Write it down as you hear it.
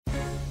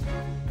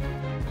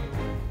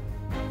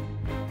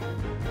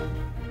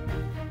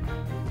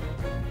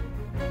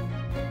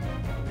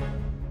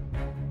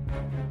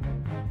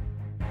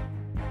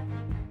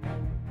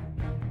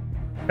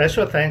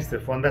Special thanks to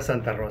Fonda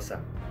Santa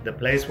Rosa, the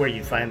place where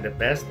you find the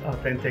best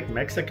authentic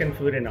Mexican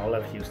food in all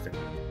of Houston.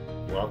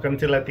 Welcome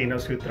to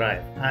Latinos Who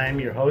Thrive. I'm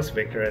your host,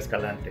 Victor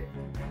Escalante.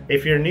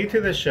 If you're new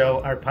to the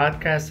show, our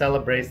podcast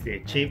celebrates the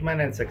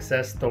achievement and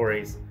success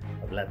stories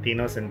of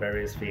Latinos in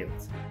various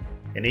fields.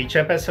 In each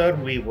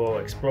episode, we will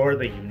explore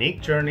the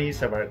unique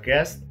journeys of our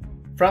guests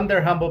from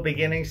their humble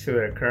beginnings to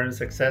their current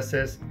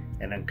successes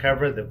and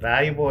uncover the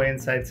valuable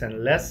insights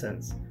and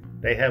lessons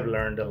they have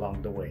learned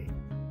along the way.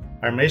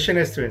 Our mission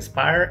is to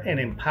inspire and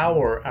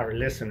empower our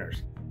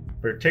listeners,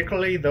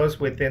 particularly those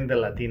within the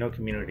Latino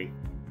community,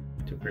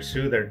 to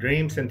pursue their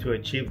dreams and to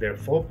achieve their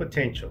full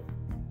potential.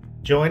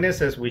 Join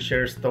us as we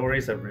share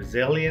stories of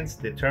resilience,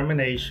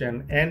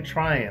 determination, and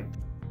triumph,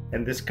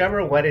 and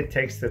discover what it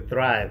takes to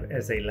thrive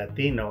as a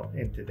Latino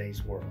in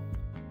today's world.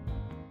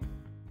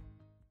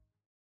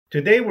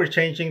 Today we're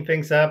changing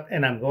things up,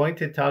 and I'm going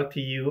to talk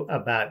to you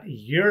about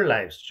your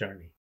life's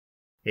journey.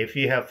 If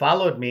you have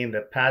followed me in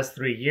the past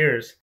 3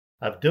 years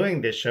of doing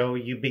this show,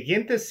 you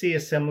begin to see a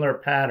similar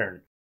pattern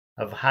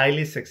of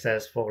highly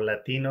successful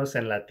Latinos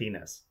and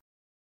Latinas.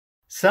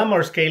 Some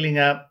are scaling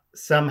up,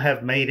 some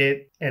have made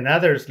it, and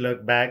others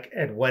look back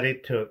at what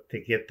it took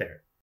to get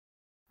there.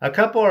 A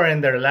couple are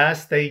in their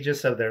last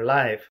stages of their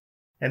life,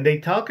 and they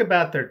talk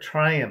about their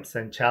triumphs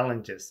and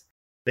challenges.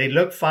 They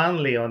look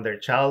fondly on their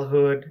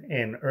childhood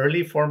and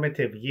early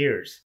formative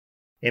years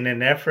in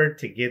an effort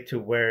to get to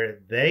where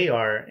they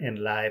are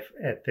in life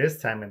at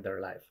this time in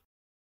their life.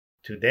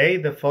 Today,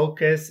 the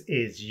focus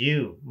is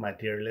you, my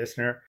dear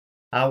listener.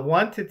 I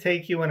want to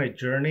take you on a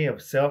journey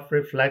of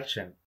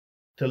self-reflection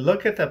to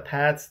look at the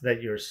paths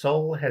that your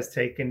soul has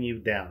taken you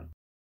down.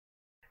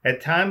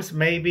 At times,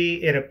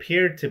 maybe it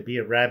appeared to be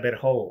a rabbit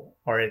hole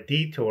or a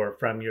detour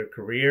from your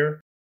career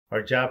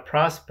or job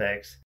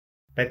prospects,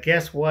 but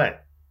guess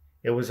what?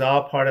 It was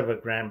all part of a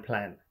grand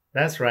plan.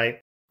 That's right.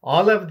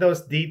 All of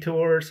those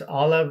detours,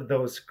 all of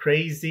those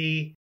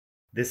crazy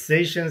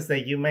decisions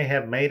that you may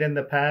have made in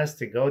the past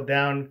to go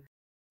down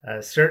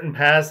certain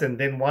paths and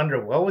then wonder,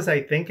 what was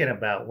I thinking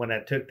about when I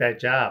took that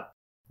job?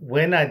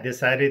 When I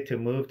decided to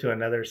move to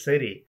another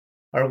city?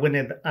 Or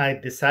when I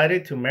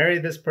decided to marry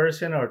this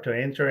person or to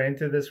enter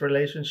into this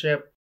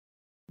relationship?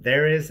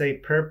 There is a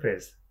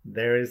purpose.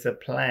 There is a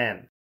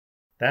plan.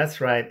 That's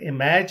right.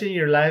 Imagine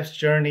your life's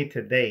journey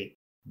to date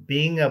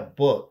being a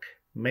book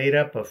made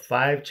up of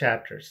 5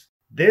 chapters.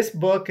 This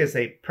book is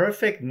a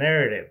perfect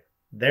narrative.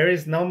 There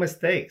is no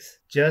mistakes,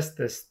 just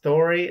the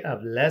story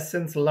of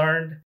lessons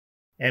learned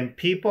and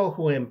people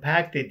who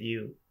impacted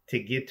you to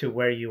get to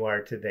where you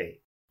are today.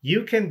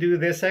 You can do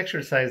this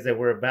exercise that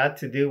we're about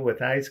to do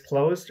with eyes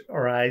closed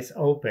or eyes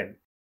open.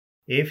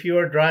 If you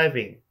are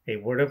driving, a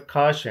word of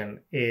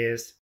caution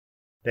is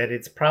that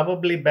it's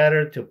probably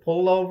better to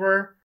pull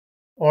over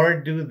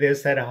or do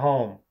this at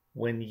home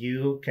when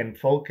you can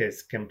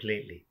focus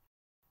completely.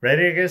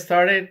 Ready to get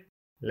started?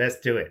 Let's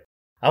do it.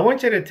 I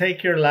want you to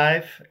take your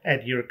life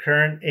at your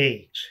current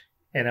age,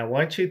 and I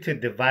want you to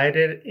divide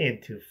it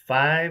into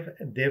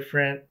 5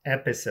 different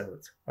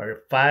episodes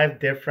or 5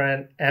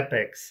 different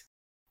epics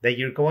that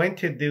you're going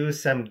to do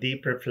some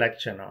deep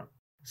reflection on.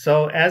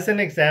 So as an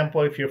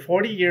example, if you're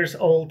 40 years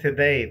old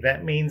today,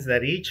 that means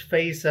that each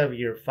phase of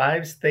your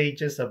 5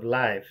 stages of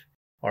life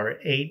are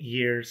 8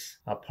 years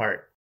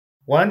apart.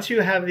 Once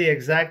you have the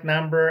exact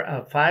number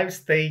of 5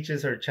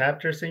 stages or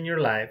chapters in your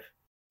life,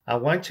 I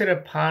want you to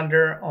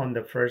ponder on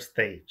the first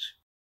stage.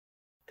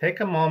 Take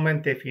a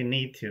moment if you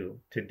need to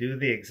do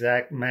the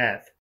exact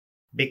math,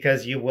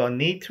 because you will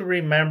need to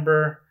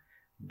remember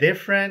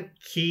different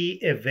key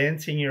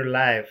events in your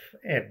life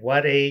at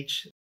what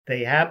age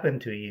they happen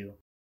to you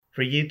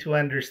for you to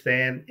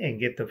understand and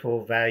get the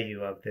full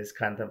value of this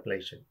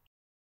contemplation.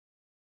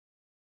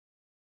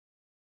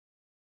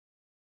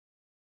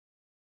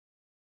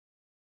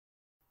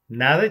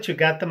 Now that you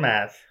got the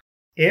math,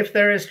 if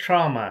there is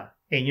trauma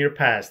in your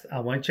past,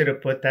 I want you to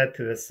put that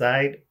to the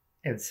side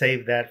and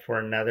save that for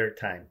another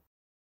time.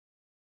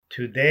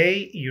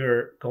 Today,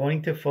 you're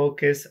going to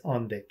focus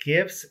on the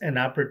gifts and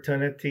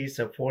opportunities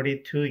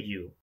afforded to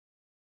you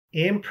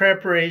in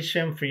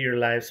preparation for your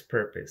life's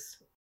purpose.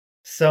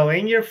 So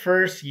in your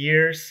first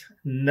years,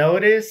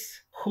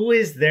 notice who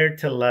is there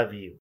to love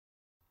you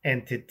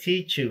and to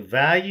teach you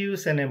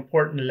values and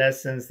important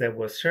lessons that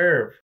will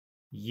serve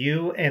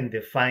you and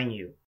define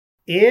you.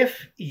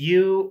 If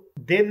you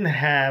didn't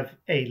have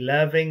a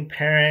loving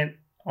parent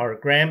or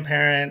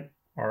grandparent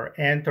or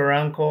aunt or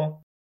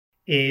uncle,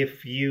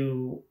 if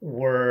you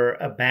were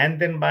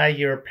abandoned by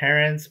your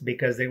parents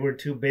because they were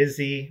too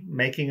busy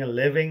making a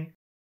living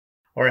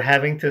or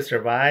having to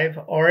survive,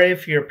 or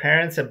if your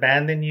parents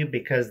abandoned you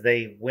because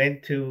they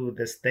went to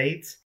the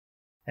States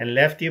and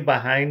left you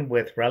behind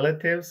with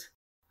relatives,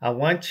 I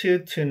want you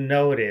to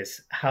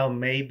notice how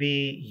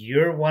maybe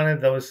you're one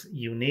of those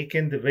unique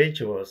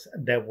individuals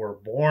that were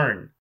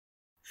born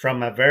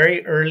from a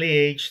very early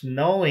age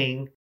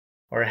knowing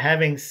or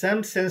having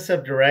some sense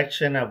of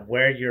direction of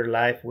where your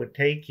life would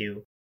take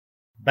you.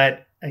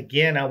 But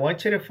again, I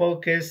want you to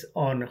focus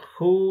on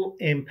who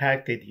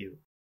impacted you.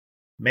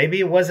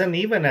 Maybe it wasn't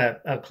even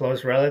a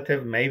close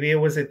relative. Maybe it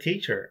was a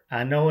teacher.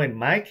 I know in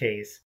my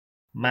case,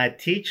 my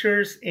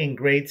teachers in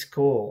grade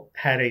school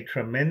had a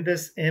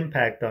tremendous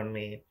impact on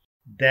me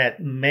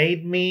that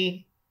made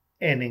me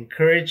and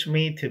encouraged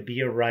me to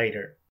be a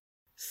writer.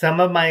 Some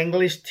of my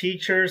English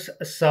teachers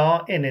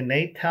saw an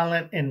innate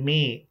talent in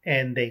me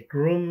and they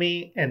groomed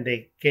me and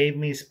they gave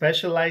me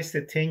specialized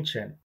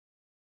attention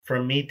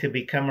for me to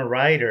become a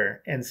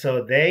writer. And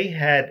so they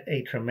had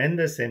a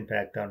tremendous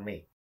impact on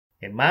me.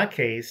 In my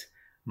case,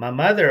 my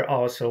mother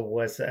also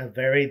was a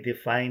very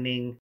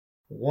defining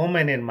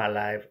woman in my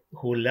life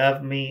who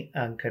loved me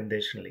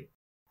unconditionally.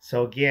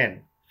 So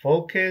again,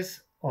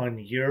 focus on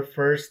your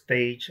first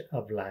stage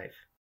of life.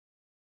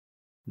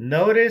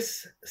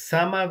 Notice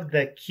some of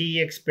the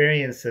key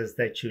experiences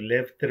that you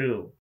lived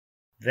through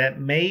that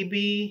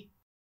maybe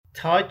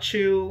taught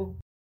you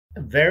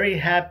very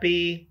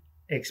happy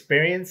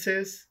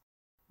experiences.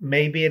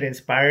 Maybe it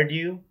inspired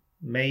you.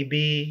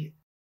 Maybe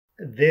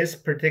this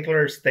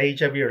particular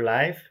stage of your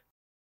life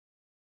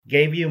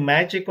gave you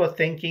magical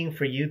thinking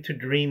for you to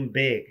dream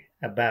big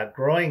about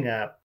growing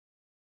up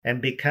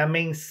and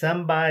becoming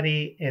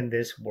somebody in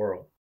this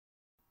world.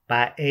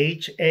 By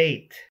age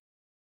 8,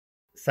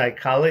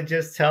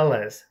 psychologists tell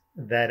us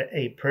that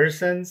a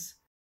person's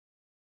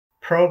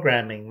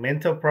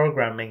mental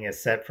programming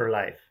is set for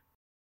life.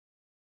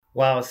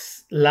 While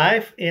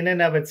life in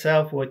and of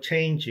itself will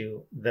change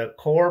you, the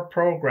core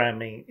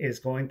programming is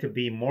going to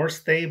be more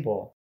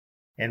stable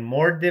and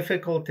more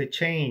difficult to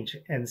change.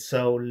 And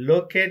so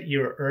look at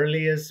your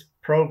earliest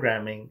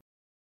programming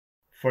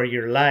for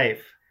your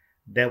life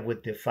that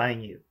would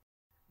define you.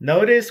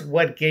 Notice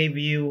what gave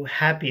you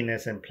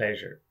happiness and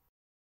pleasure.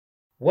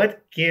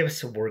 What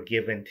gifts were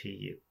given to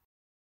you?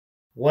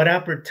 What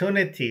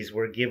opportunities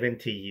were given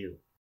to you?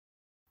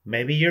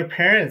 Maybe your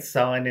parents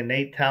saw an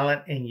innate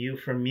talent in you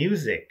for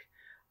music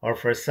or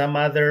for some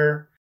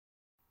other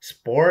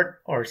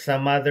sport or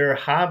some other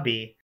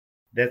hobby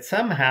that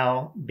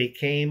somehow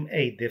became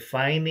a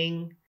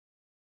defining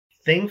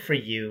thing for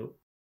you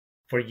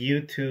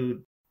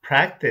to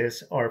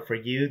practice or for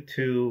you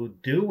to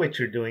do what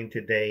you're doing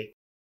today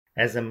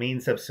as a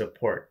means of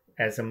support,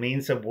 as a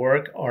means of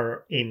work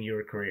or in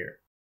your career.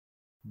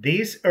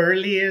 These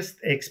earliest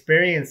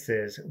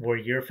experiences were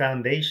your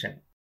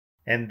foundation,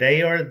 and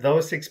they are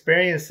those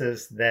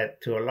experiences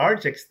that to a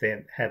large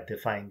extent have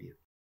defined you.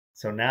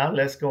 So now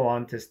let's go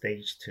on to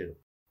stage 2.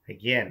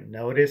 Again,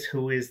 notice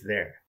who is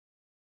there.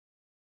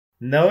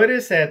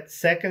 Notice at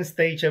second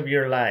stage of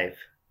your life,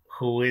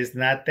 who is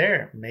not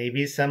there.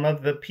 Maybe some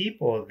of the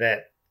people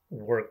that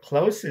were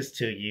closest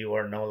to you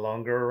are no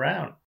longer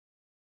around.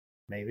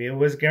 Maybe it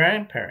was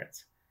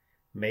grandparents.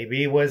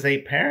 Maybe it was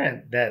a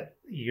parent that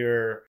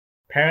your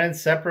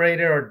parents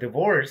separated or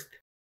divorced,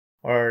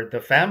 or the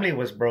family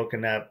was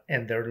broken up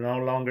and they're no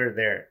longer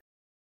there.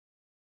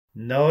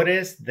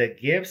 Notice the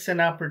gifts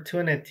and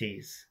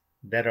opportunities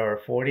that are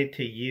afforded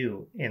to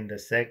you in the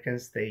second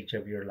stage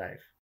of your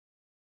life.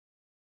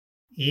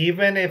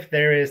 Even if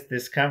there is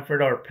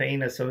discomfort or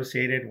pain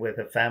associated with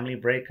a family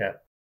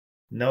breakup,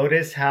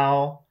 notice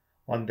how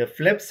on the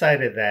flip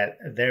side of that,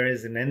 there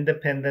is an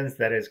independence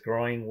that is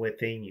growing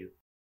within you.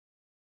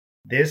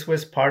 This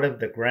was part of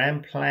the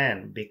grand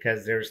plan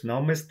because there's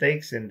no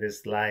mistakes in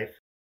this life.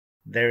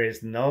 There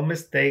is no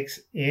mistakes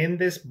in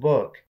this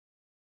book.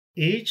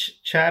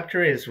 Each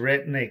chapter is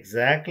written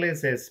exactly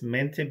as it's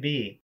meant to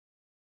be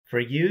for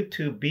you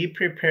to be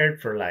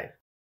prepared for life,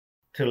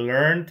 to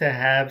learn to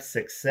have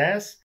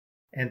success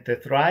and to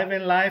thrive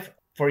in life,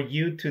 for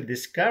you to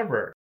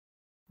discover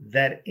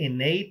that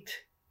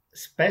innate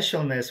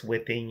specialness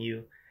within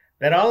you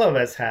that all of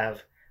us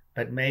have,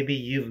 but maybe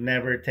you've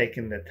never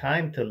taken the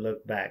time to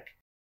look back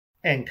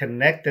and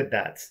connect the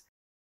dots.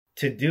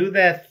 To do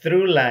that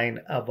through line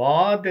of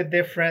all the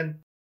different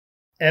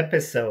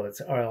episodes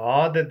or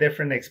all the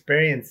different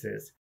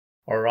experiences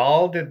or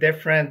all the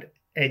different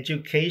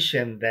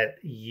education that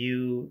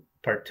you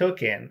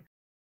partook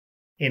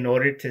in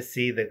order to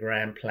see the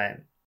grand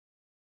plan.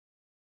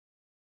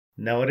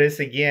 Notice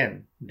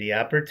again the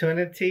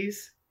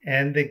opportunities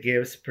and the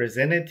gifts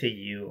presented to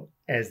you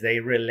as they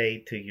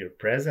relate to your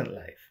present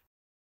life.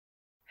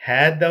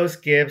 Had those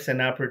gifts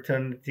and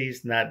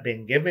opportunities not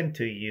been given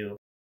to you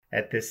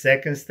at the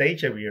second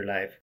stage of your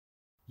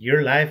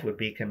life would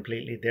be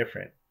completely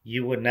different.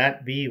 You would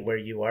not be where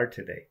you are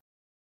today.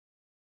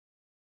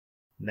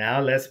 Now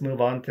let's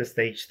move on to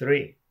stage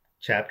 3,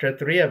 chapter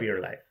 3 of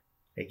your life.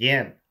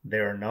 Again,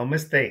 there are no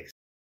mistakes.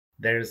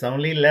 There's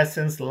only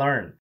lessons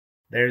learned.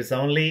 There's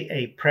only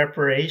a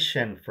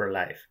preparation for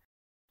life.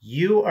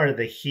 You are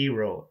the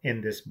hero in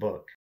this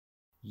book.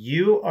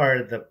 You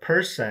are the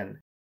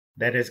person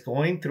that is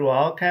going through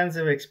all kinds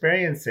of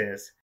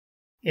experiences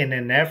in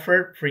an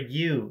effort for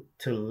you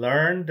to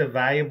learn the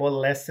valuable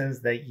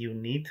lessons that you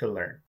need to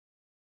learn.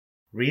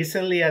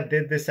 Recently, I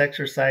did this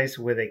exercise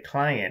with a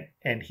client,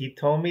 and he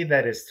told me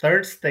that his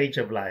third stage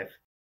of life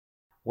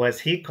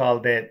he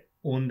called it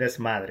un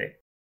desmadre,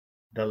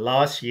 the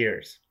lost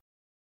years.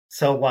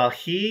 So while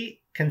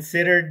he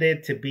considered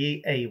it to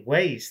be a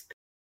waste,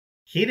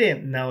 He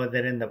didn't know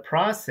that in the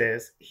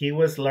process, he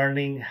was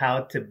learning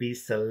how to be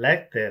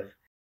selective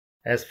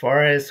as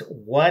far as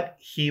what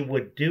he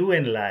would do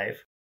in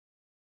life,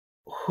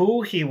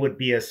 who he would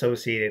be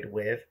associated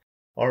with,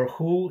 or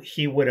who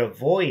he would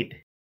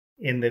avoid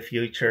in the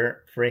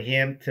future for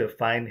him to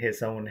find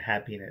his own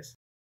happiness,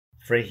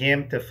 for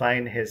him to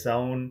find his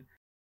own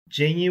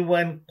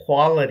genuine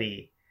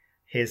quality,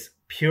 his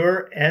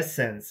pure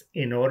essence,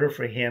 in order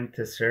for him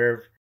to serve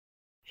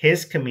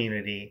his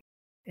community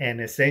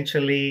and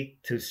essentially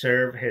to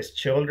serve his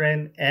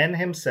children and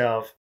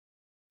himself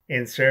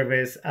in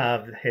service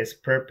of his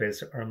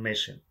purpose or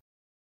mission.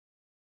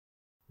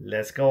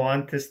 Let's go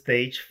on to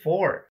stage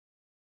 4.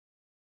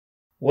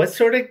 What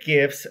sort of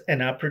gifts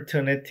and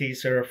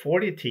opportunities are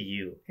afforded to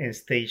you in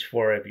stage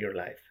 4 of your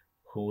life?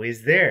 Who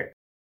is there?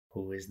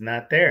 Who is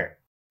not there?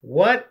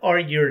 What are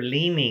your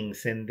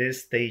leanings in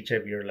this stage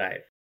of your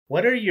life?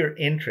 What are your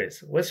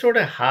interests? What sort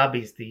of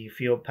hobbies do you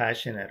feel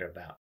passionate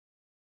about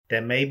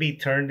that may be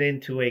turned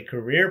into a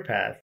career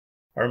path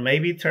or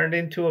maybe turned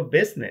into a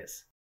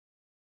business?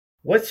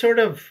 What sort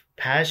of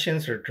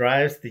passions or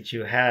drives did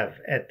you have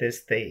at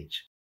this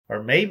stage?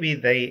 Or maybe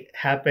they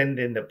happened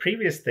in the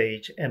previous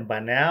stage and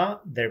by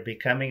now they're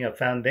becoming a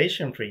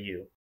foundation for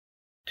you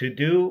to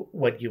do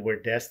what you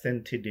were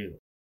destined to do.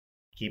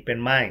 Keep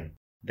in mind,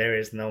 there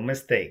is no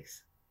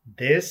mistakes.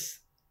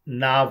 This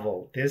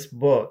novel, this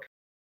book,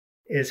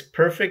 is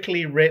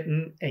perfectly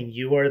written and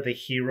you are the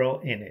hero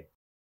in it.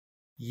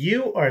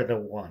 You are the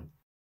one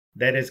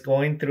that is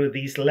going through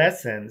these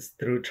lessons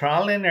through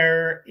trial and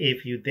error.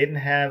 If you didn't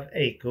have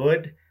a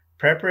good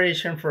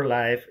preparation for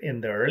life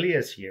in the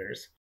earliest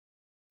years,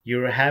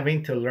 you're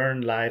having to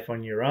learn life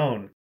on your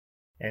own.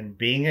 And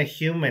being a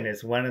human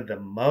is one of the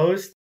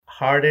most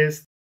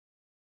hardest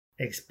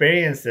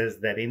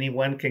experiences that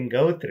anyone can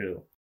go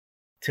through.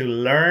 To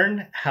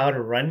learn how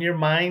to run your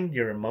mind,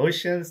 your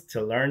emotions,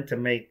 to learn to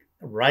make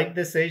right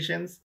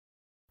decisions,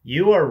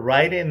 you are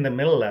right in the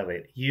middle of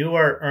it. You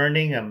are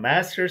earning a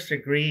master's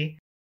degree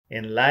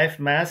in life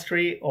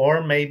mastery,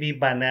 or maybe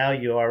by now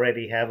you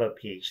already have a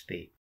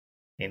PhD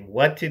in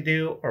what to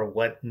do or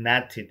what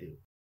not to do.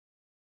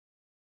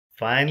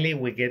 Finally,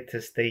 we get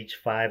to stage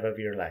 5 of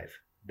your life.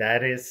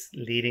 That is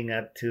leading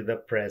up to the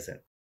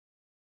present.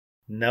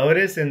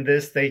 Notice in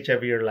this stage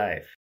of your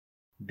life,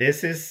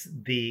 this is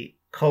the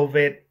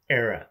COVID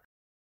era.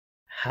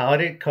 How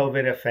did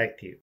COVID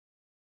affect you?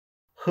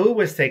 Who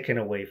was taken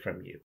away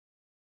from you?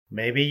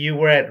 Maybe you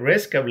were at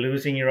risk of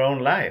losing your own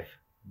life,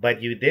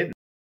 but you didn't.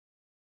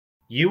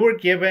 You were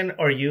given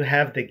or you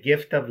have the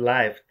gift of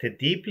life to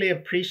deeply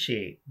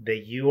appreciate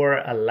that you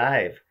are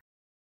alive,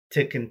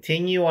 to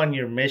continue on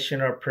your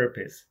mission or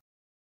purpose.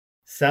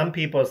 Some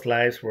people's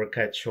lives were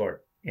cut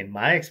short. In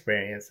my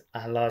experience,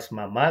 I lost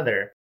my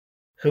mother,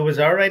 who was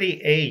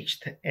already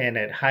aged and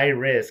at high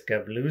risk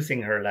of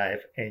losing her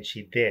life, and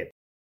she did,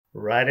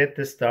 right at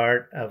the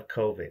start of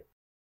COVID.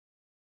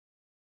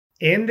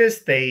 In this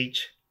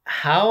stage,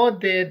 how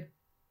did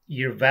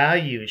your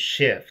values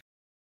shift?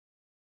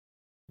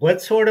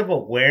 What sort of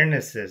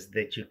awarenesses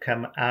did you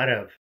come out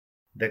of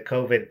the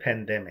COVID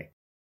pandemic?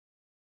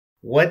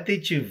 What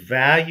did you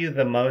value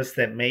the most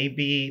that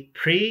maybe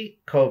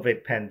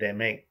pre-COVID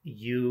pandemic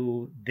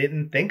you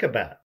didn't think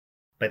about?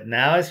 But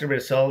now as a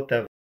result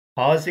of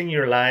pausing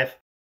your life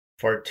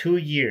for 2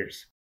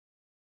 years,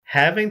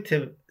 having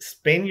to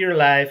spend your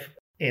life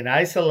in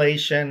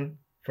isolation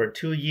for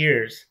 2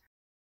 years,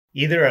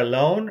 either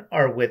alone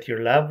or with your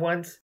loved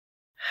ones,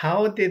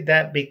 how did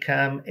that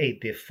become a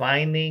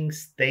defining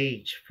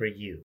stage for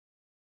you?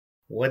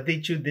 What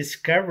did you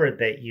discover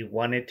that you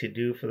wanted to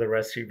do for the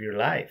rest of your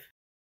life?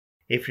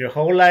 If your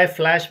whole life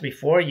flashed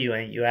before you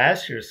and you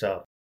ask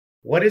yourself,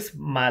 what is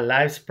my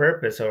life's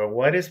purpose or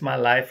what is my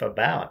life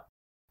about?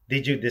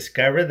 Did you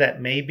discover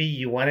that maybe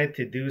you wanted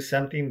to do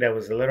something that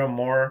was a little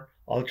more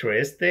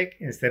altruistic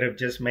instead of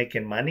just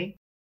making money?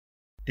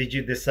 Did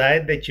you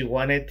decide that you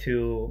wanted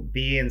to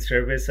be in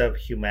service of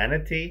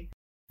humanity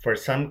for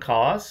some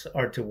cause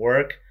or to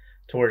work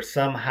towards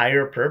some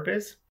higher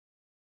purpose?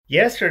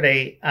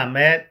 Yesterday, I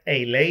met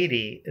a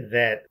lady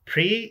that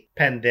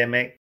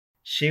pre-pandemic,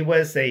 she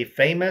was a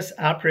famous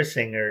opera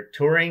singer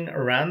touring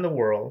around the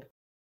world.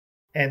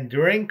 And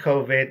during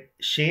COVID,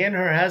 she and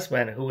her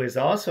husband, who is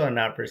also an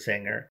opera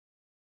singer,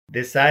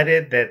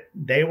 decided that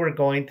they were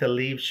going to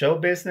leave show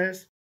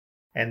business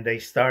and they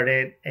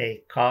started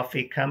a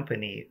coffee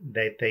company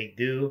that they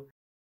do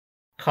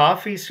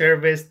coffee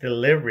service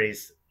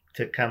deliveries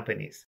to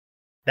companies.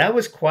 That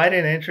was quite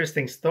an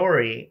interesting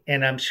story,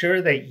 and I'm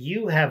sure that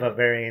you have a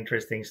very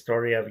interesting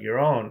story of your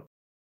own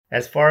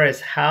as far as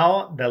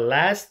how the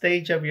last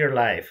stage of your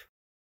life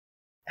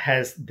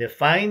has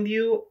defined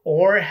you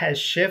or has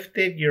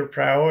shifted your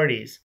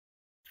priorities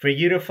for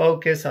you to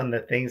focus on the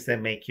things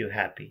that make you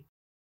happy,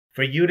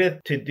 for you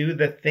to do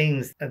the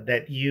things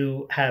that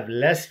you have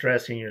less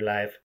stress in your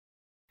life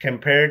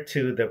compared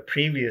to the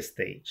previous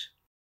stage.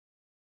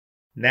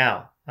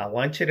 Now, I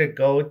want you to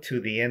go to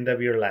the end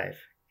of your life.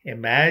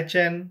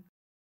 Imagine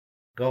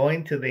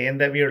going to the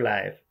end of your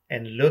life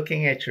and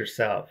looking at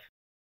yourself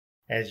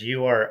as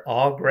you are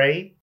all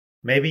gray,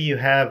 Maybe you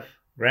have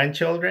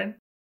grandchildren.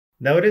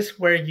 Notice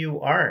where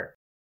you are.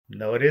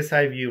 Notice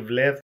how you've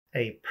lived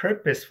a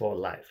purposeful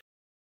life,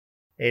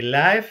 a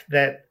life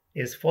that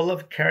is full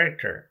of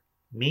character,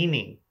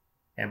 meaning,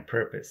 and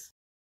purpose.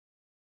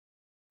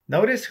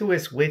 Notice who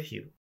is with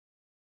you.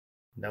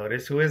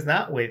 Notice who is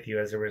not with you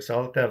as a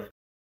result of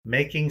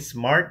making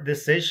smart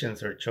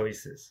decisions or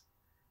choices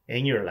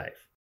in your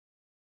life.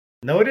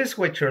 Notice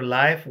what your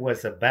life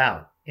was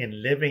about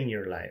in living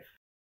your life.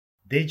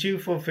 Did you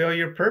fulfill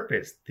your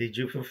purpose? Did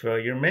you fulfill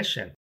your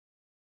mission?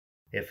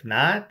 If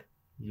not,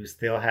 you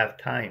still have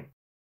time.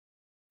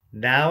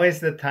 Now is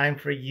the time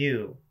for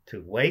you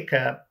to wake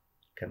up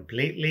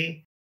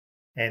completely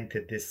and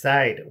to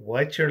decide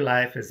what your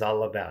life is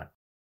all about.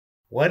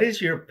 What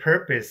is your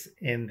purpose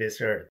in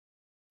this earth?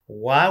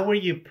 Why were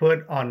you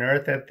put on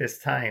earth at this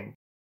time?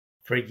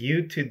 For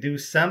you to do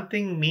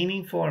something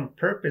meaningful and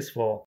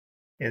purposeful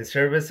in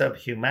service of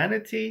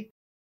humanity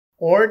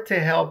or to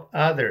help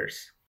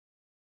others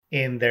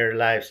in their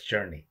life's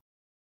journey.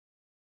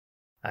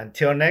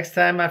 Until next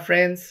time, my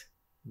friends,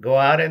 go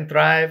out and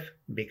thrive,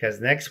 because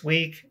next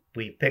week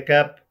we pick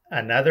up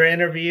another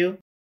interview,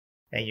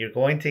 and you're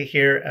going to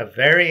hear a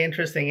very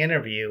interesting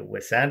interview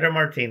with Sandra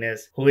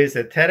Martinez, who is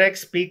a TEDx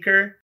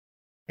speaker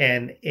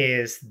and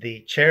is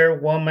the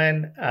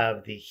chairwoman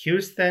of the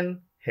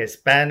Houston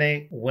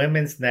Hispanic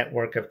Women's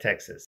Network of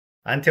Texas.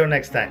 Until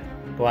next time,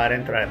 go out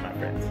and thrive, my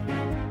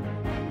friends.